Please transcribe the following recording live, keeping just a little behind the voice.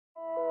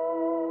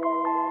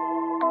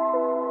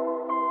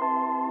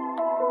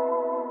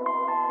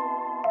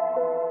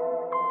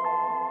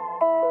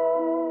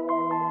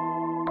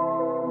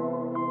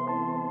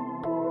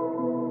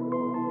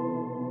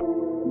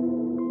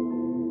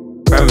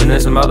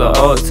Reminiscing about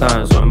the old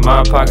times when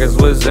my pockets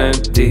was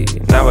empty.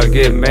 Now I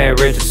get mad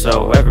rich,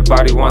 so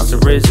everybody wants to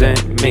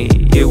resent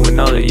me. You would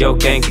know that your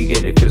gang can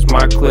get it, cause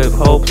my clip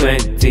hold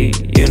plenty.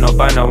 You know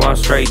by now I'm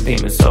straight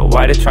demon, so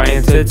why they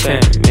trying to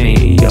tempt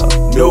me?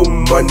 Yo. No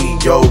money,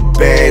 yo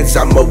bands,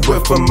 I'm a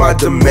whip for my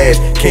demands.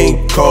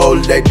 King Cole,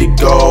 let it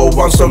go,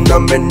 I'm so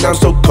numb and I'm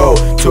so cold.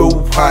 Too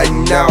high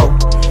now,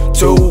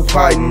 too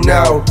high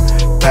now.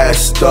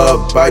 Passed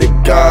up by the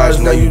guys,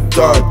 now you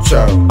dog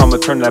chow. I'ma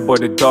turn that boy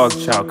to dog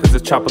chow, cause the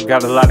chopper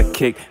got a lot of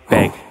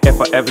kickback.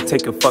 If I ever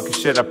take a fucking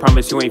shit, I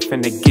promise you ain't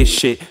finna get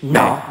shit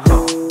back.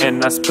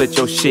 And I split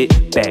your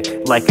shit back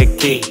like a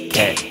Kit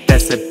Kat.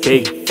 That's a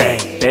big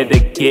fact. Better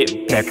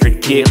get back or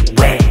get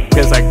whacked.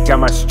 Cause I got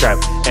my strap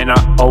and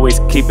I always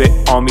keep it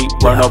on me.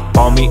 Run up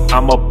on me,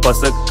 I'ma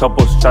bust a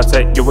couple shots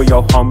at you and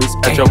your homies.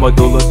 At your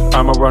medullas,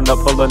 I'ma run up,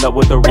 pulling up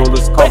with the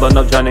rulers. Calling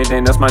up Johnny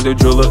Dane, that's my new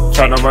jeweler.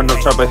 Tryna run up,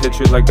 try to hit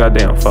you like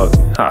goddamn fuck.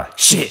 Ha,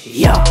 shit,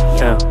 yeah.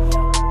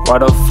 Why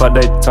the fuck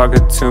they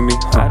talking to me?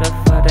 Why the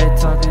fuck they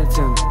talking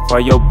to me? Why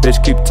your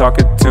bitch keep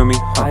talking to me?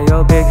 Why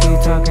your bitch keep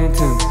talking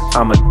to me?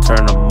 I'ma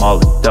turn them all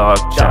to dog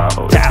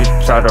chow. If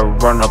you try to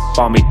run up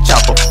on me,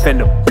 chop up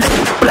finna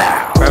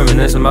blah.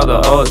 Reminiscing about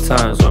the old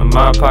times when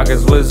my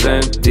pockets was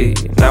empty.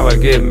 Now I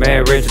get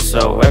mad rich,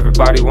 so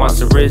everybody wants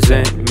to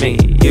resent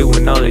me. You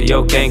would know that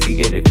your gang can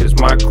get it, cause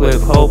my clip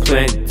hold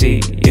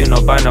plenty. You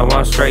know by now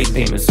I'm straight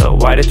demon, so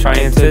why they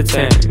trying to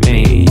tempt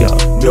me?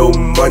 Yo. No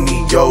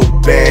money, yo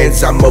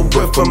bands, I'm a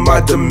whip for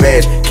my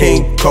demands.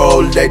 King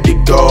Cole, let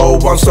it go,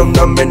 I'm so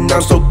numb and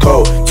I'm so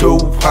cold. Too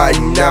high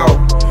now,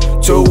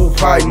 too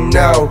high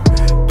now.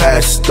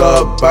 Passed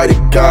up by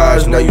the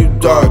guys, now you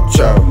dog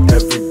chow.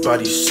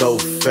 Everybody's so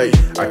fake,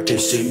 I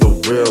can't see the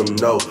real,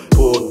 no.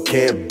 Pull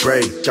can't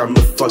break, I'm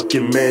the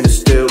fucking man that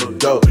still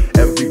dope.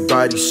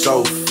 Everybody's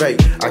so fake,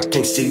 I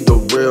can't see the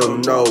real,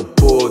 no.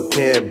 Pull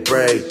can't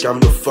break, I'm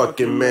the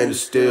fucking man that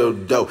still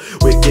dope.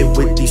 Wicked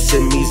with these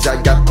semis,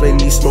 I got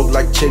plenty smoke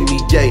like chimney,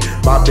 yeah.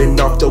 Mobbing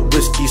off the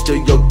whiskey,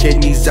 still your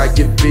kidneys, I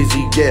get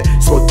busy, yeah.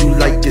 Smoke you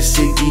like a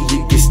ciggy,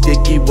 you get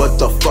sticky, what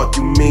the fuck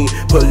you mean?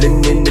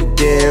 Pulling in the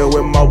den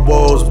with my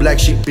walls black,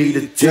 she be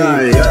the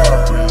team.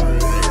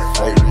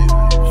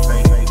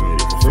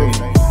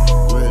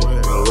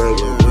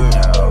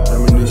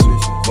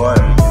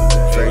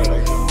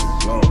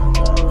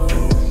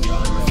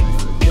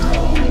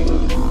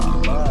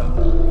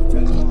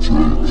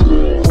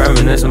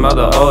 Reminiscing about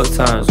the old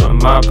times when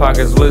my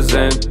pockets was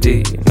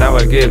empty. Now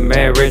I get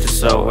mad rich,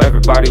 so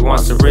everybody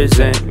wants to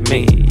resent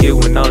me. You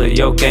would know that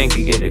your gang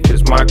can get it,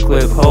 cause my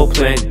clip hold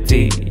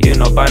plenty. You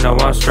know by now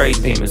I'm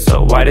straight demon,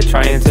 so why they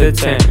trying to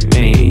tempt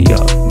me?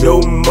 Yo.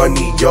 No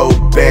money, yo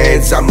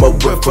bands, I'm a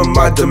whip for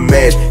my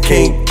demands.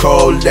 King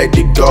Cole, let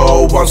it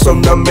go, I'm so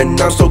numb and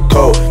I'm so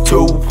cold.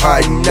 Too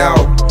high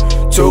now,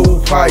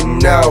 too high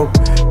now.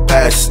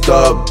 Passed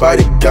up by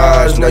the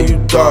guys, now you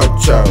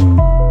dog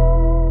chow.